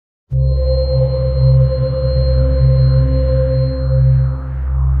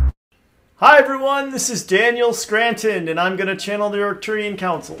Hi everyone, this is Daniel Scranton, and I'm going to channel the Arcturian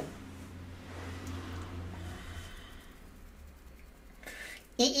Council.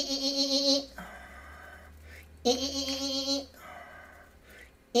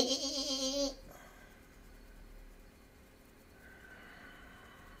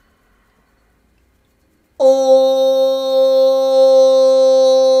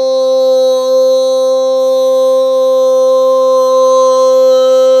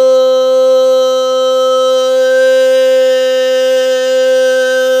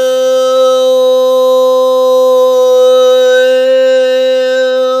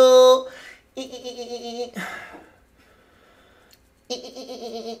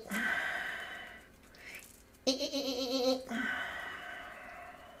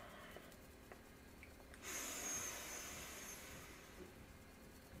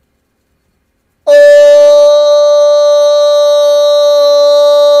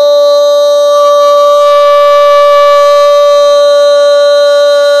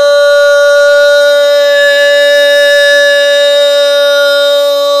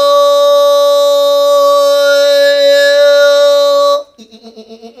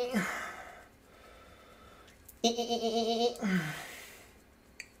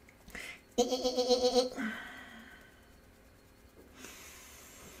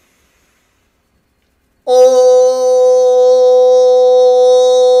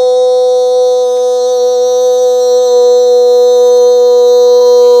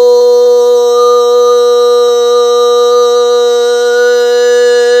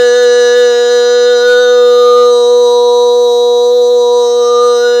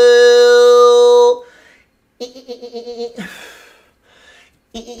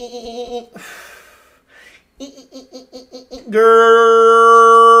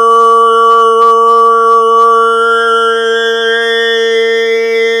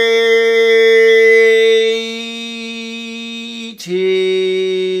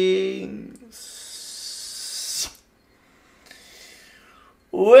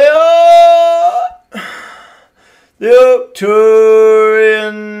 Well, the Arcturian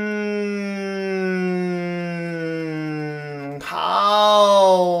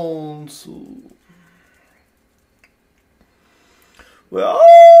Council. Well,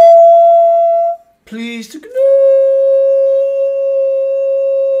 pleased to know.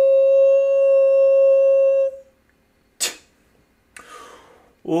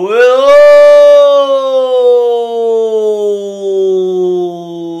 Well,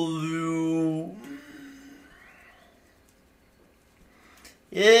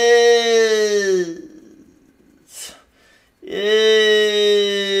 yes, yes,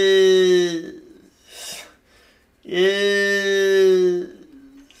 yes.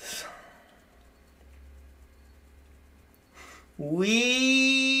 We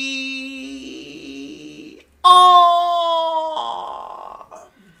are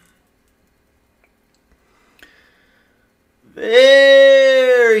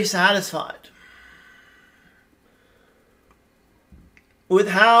very satisfied with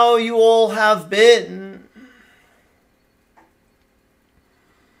how you all have been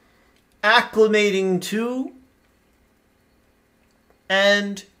acclimating to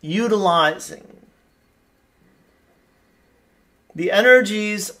and utilizing the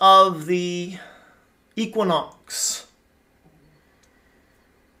energies of the Equinox.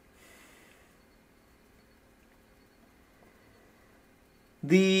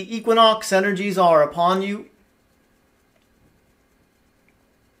 The Equinox energies are upon you,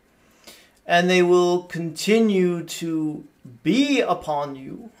 and they will continue to be upon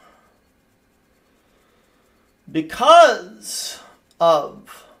you because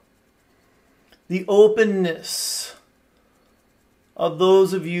of the openness of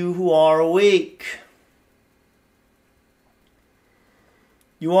those of you who are awake.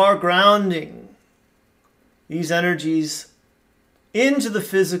 You are grounding these energies into the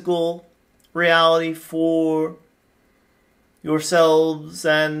physical reality for yourselves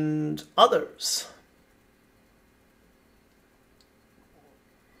and others.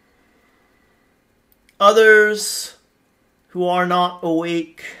 Others who are not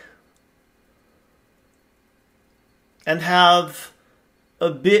awake and have a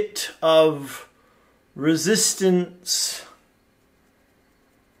bit of resistance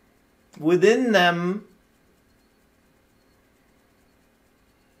within them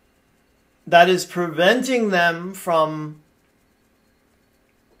that is preventing them from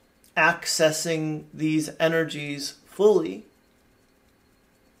accessing these energies fully,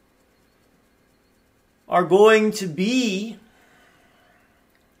 are going to be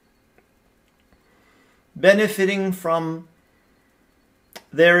benefiting from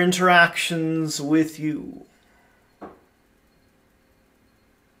their interactions with you.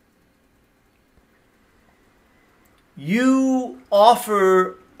 You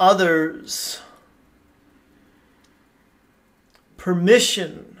offer others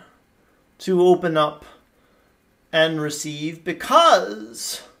permission to open up and receive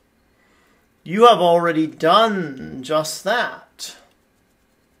because you have already done just that.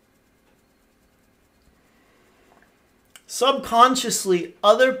 Subconsciously,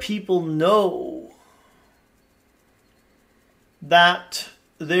 other people know that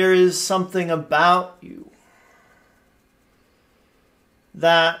there is something about you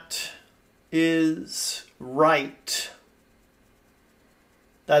that is right,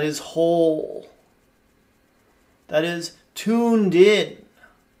 that is whole, that is tuned in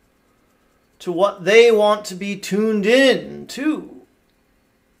to what they want to be tuned in to.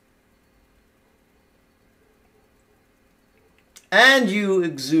 And you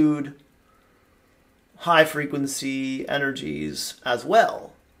exude high frequency energies as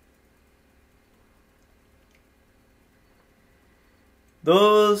well.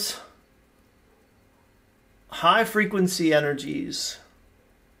 Those high frequency energies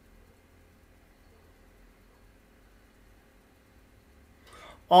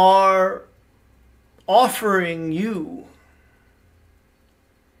are offering you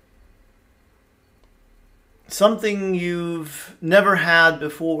something you've never had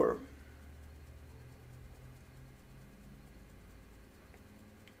before.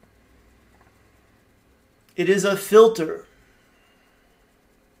 It is a filter.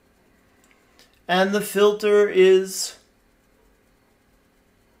 And the filter is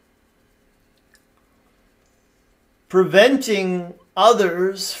preventing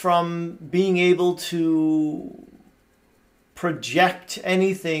others from being able to project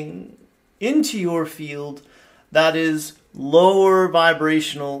anything into your field that is lower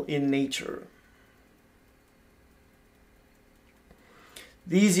vibrational in nature.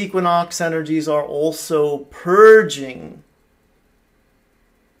 These equinox energies are also purging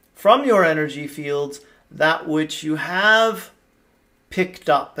from your energy fields that which you have picked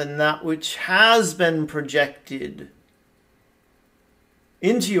up and that which has been projected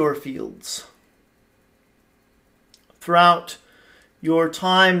into your fields throughout your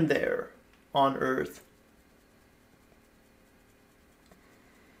time there on Earth.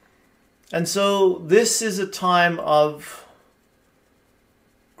 And so this is a time of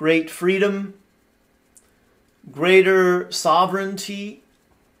great freedom, greater sovereignty,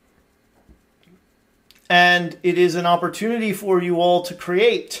 and it is an opportunity for you all to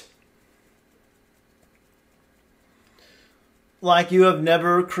create like you have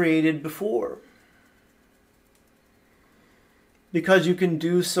never created before, because you can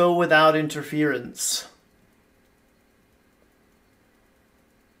do so without interference.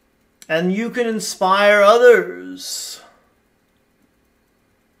 And you can inspire others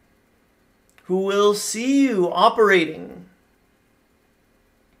who will see you operating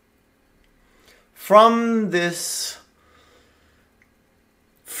from this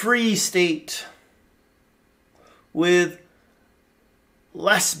free state with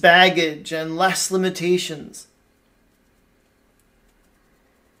less baggage and less limitations.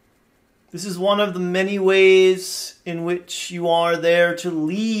 This is one of the many ways in which you are there to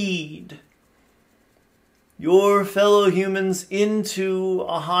lead your fellow humans into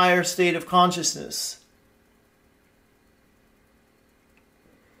a higher state of consciousness.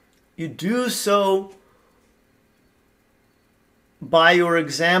 You do so by your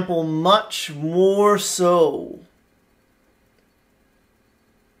example much more so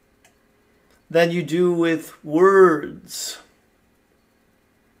than you do with words.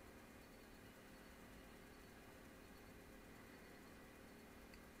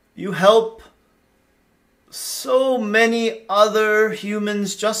 You help so many other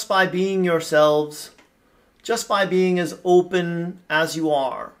humans just by being yourselves, just by being as open as you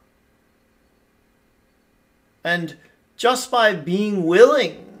are, and just by being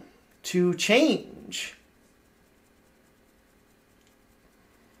willing to change.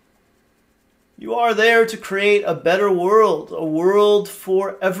 You are there to create a better world, a world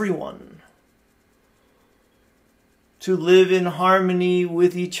for everyone, to live in harmony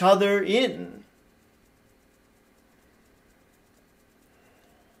with each other in.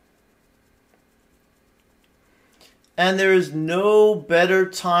 And there is no better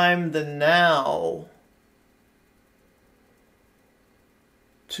time than now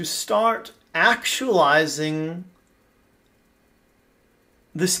to start actualizing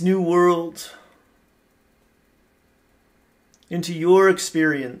this new world into your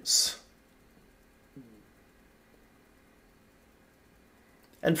experience.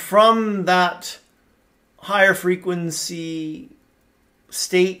 And from that higher frequency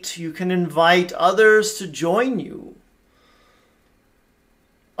state, you can invite others to join you.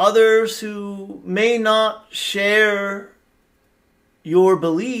 Others who may not share your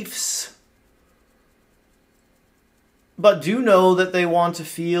beliefs, but do know that they want to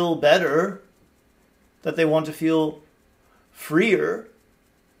feel better, that they want to feel freer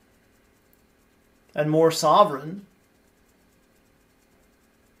and more sovereign.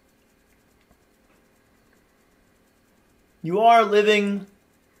 You are living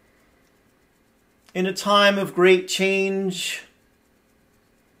in a time of great change,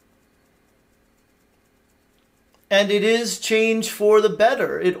 and it is change for the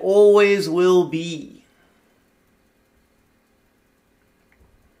better. It always will be.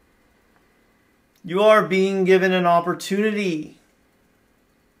 You are being given an opportunity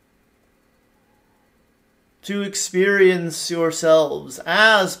to experience yourselves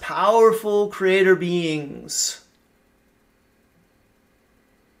as powerful creator beings.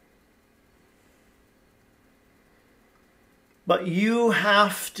 But you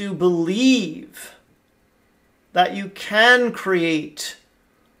have to believe that you can create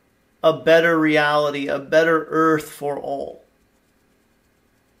a better reality, a better earth for all.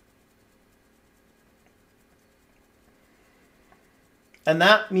 And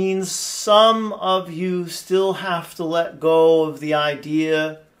that means some of you still have to let go of the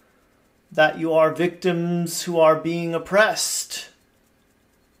idea that you are victims who are being oppressed.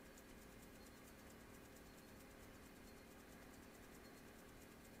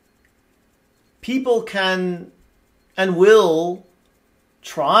 People can and will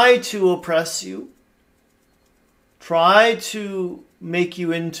try to oppress you, try to make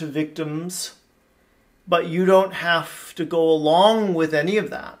you into victims, but you don't have to go along with any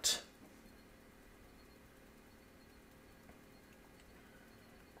of that.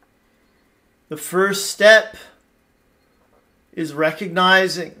 The first step is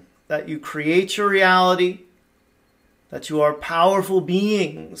recognizing that you create your reality, that you are powerful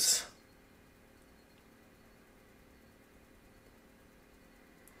beings.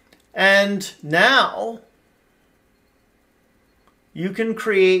 And now you can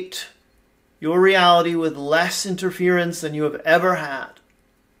create your reality with less interference than you have ever had.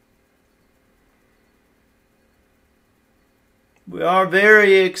 We are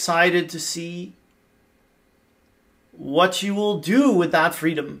very excited to see what you will do with that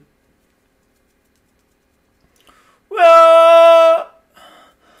freedom. Well,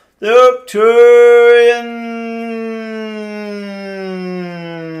 the Arcturian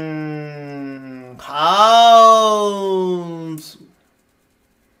Council.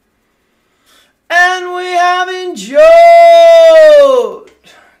 And we have enjoyed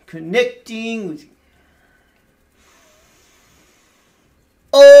connecting with you.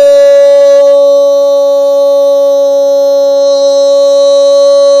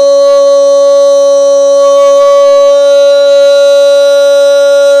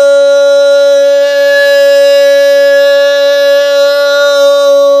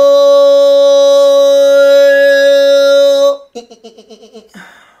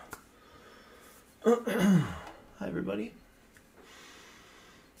 Hi, everybody.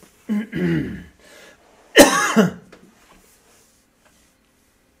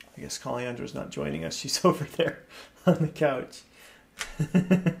 I guess Colleandra's not joining us. She's over there on the couch.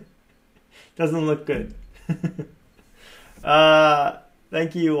 Doesn't look good.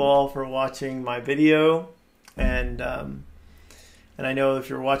 Thank you all for watching my video. And I know if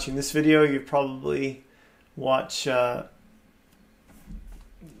you're watching this video, you probably watch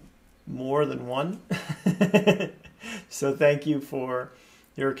more than one. So thank you for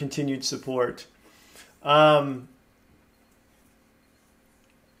your continued support.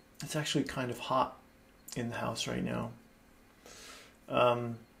 It's actually kind of hot in the house right now.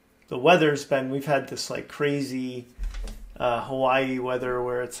 The weather's been, we've had this like crazy Hawaii weather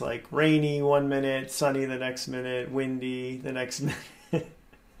where it's like rainy one minute, sunny the next minute, windy the next minute.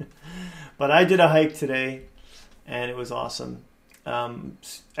 But I did a hike today and it was awesome.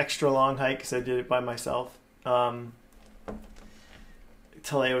 Extra long hike because I did it by myself.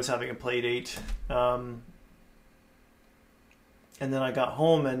 Talia was having a play date. And then I got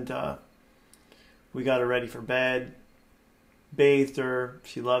home and we got her ready for bed, bathed her.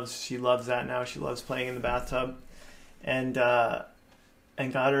 She loves that now. She loves playing in the bathtub, and got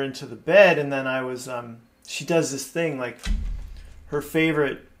her into the bed. And then I was she does this thing, like her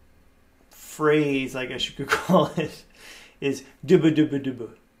favorite phrase, I guess you could call it, is dibba dibba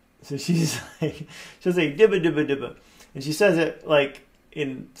dibba. So she's like, she'll say dibba dibba dibba, and she says it like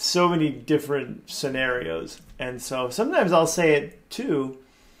in so many different scenarios. And so sometimes I'll say it too,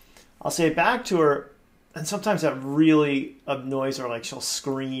 I'll say it back to her, and sometimes that really annoys her. Like, she'll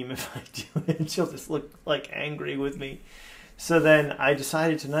scream if I do it, and she'll just look like angry with me. So then I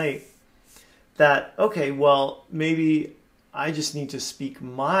decided tonight that, okay, well, maybe I just need to speak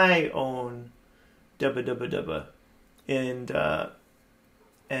my own dubba dubba dubba.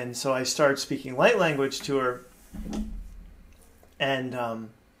 And so I started speaking light language to her, and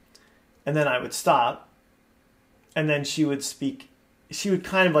then I would stop, and then she would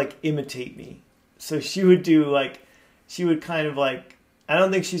kind of like imitate me. So she would kind of like, I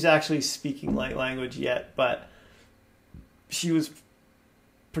don't think she's actually speaking light language yet, but she was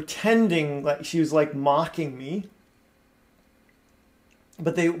pretending like she was like mocking me.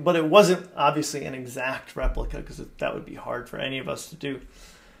 But it wasn't obviously an exact replica, because that would be hard for any of us to do.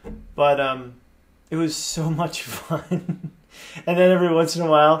 But it was so much fun. And then every once in a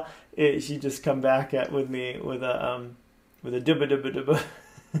while, she'd just come back with me with a dubba dubba dubba.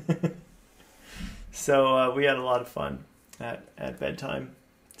 So we had a lot of fun at bedtime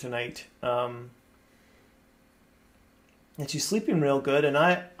tonight. And she's sleeping real good. And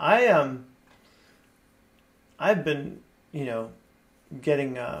I've been,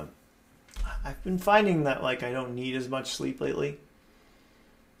 getting I've been finding that like I don't need as much sleep lately,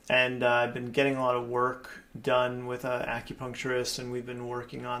 and I've been getting a lot of work done with an acupuncturist, and we've been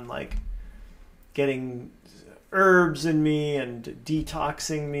working on like getting herbs in me and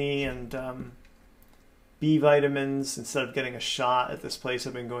detoxing me and B vitamins instead of getting a shot at this place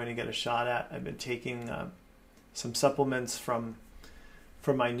I've been going to get a shot at. I've been taking some supplements from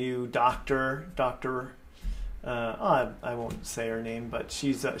my new doctor. I won't say her name, but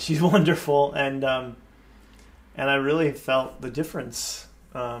she's wonderful, and I really felt the difference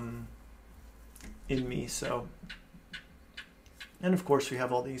in me. So, and of course we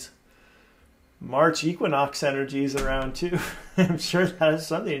have all these March equinox energies around too. I'm sure that has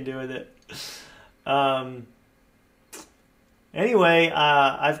something to do with it. Anyway,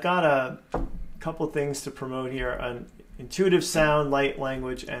 I've got a couple things to promote here on Intuitive Sound, Light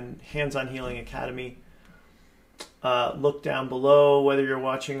Language, and Hands-on Healing Academy. Look down below, whether you're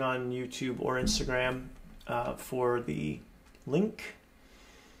watching on YouTube or Instagram, for the link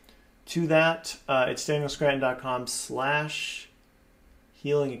to that. It's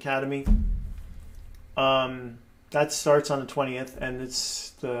danielscranton.com/healing academy. That starts on the 20th, and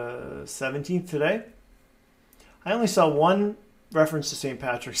it's the 17th today. I only saw one reference to St.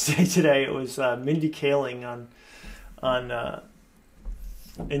 Patrick's Day today. It was Mindy Kaling on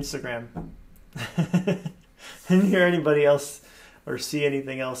Instagram. Didn't hear anybody else or see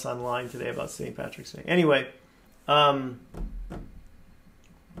anything else online today about St. Patrick's Day. Anyway,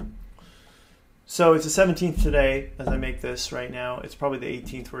 so it's the 17th today as I make this right now. It's probably the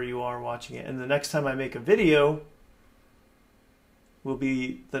 18th where you are watching it. And the next time I make a video will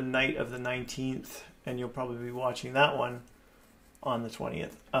be the night of the 19th, and you'll probably be watching that one on the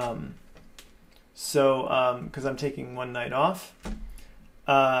 20th. Because I'm taking one night off.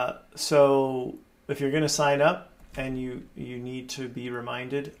 So if you're going to sign up and you need to be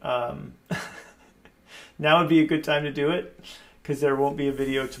reminded, now would be a good time to do it, because there won't be a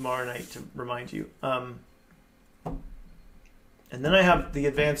video tomorrow night to remind you. And then I have the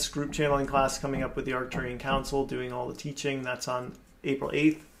advanced group channeling class coming up with the Arcturian Council, doing all the teaching. That's on April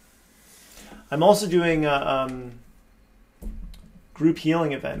 8th. I'm also doing a group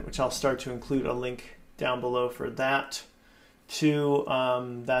healing event, which I'll start to include a link down below for that.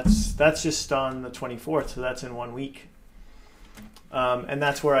 That's just on the 24th, so that's in 1 week. And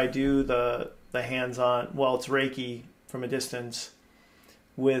that's where I do the hands-on, well, it's Reiki from a distance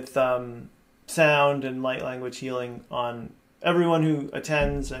with sound and light language healing on everyone who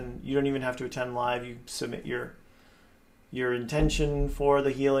attends, and you don't even have to attend live. You submit your intention for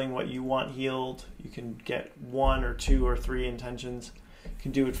the healing, what you want healed. You can get 1 or 2 or 3 intentions. You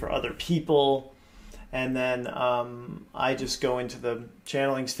can do it for other people. And then I just go into the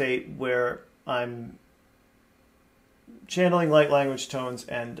channeling state where I'm channeling light language tones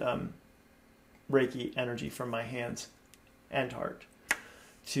and Reiki energy from my hands and heart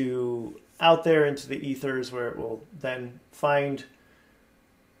to out there into the ethers, where it will then find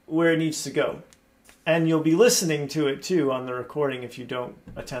where it needs to go. And you'll be listening to it too on the recording if you don't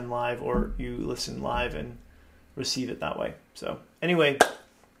attend live, or you listen live and receive it that way. So anyway,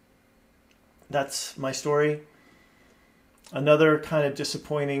 that's my story. Another kind of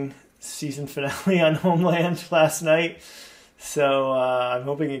disappointing season finale on Homeland last night. So I'm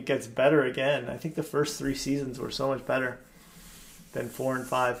hoping it gets better again. I think the first 3 seasons were so much better than 4 and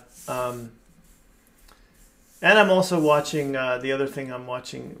 5. And I'm also watching the other thing I'm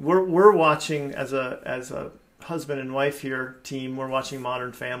watching. We're watching as a husband and wife here team, we're watching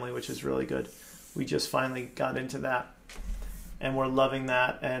Modern Family, which is really good. We just finally got into that, and we're loving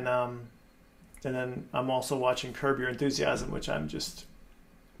that. And then I'm also watching Curb Your Enthusiasm, which I'm just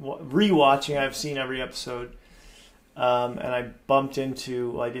rewatching. I've seen every episode. And I bumped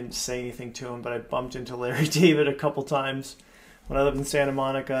into, well, I didn't say anything to him, but I bumped into Larry David a couple times when I lived in Santa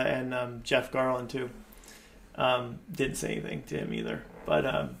Monica, and Jeff Garland too. Didn't say anything to him either.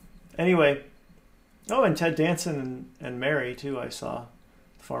 But anyway, oh, and Ted Danson and Mary too, I saw at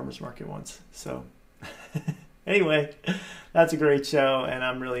the farmer's market once. So anyway, that's a great show, and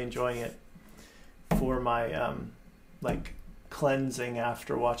I'm really enjoying it for my like cleansing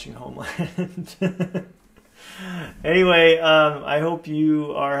after watching Homeland. Anyway, I hope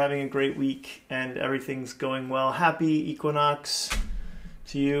you are having a great week and everything's going well. Happy Equinox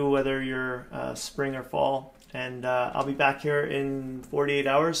to you, whether you're spring or fall. And I'll be back here in 48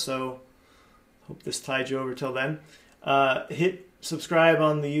 hours, so hope this tied you over till then. Hit subscribe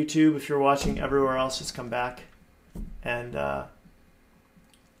on the YouTube if you're watching everywhere else. Just come back. And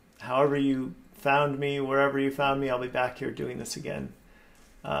however you found me, wherever you found me, I'll be back here doing this again.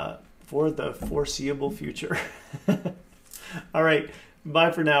 For the foreseeable future. All right.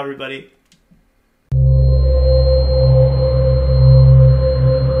 Bye for now, everybody.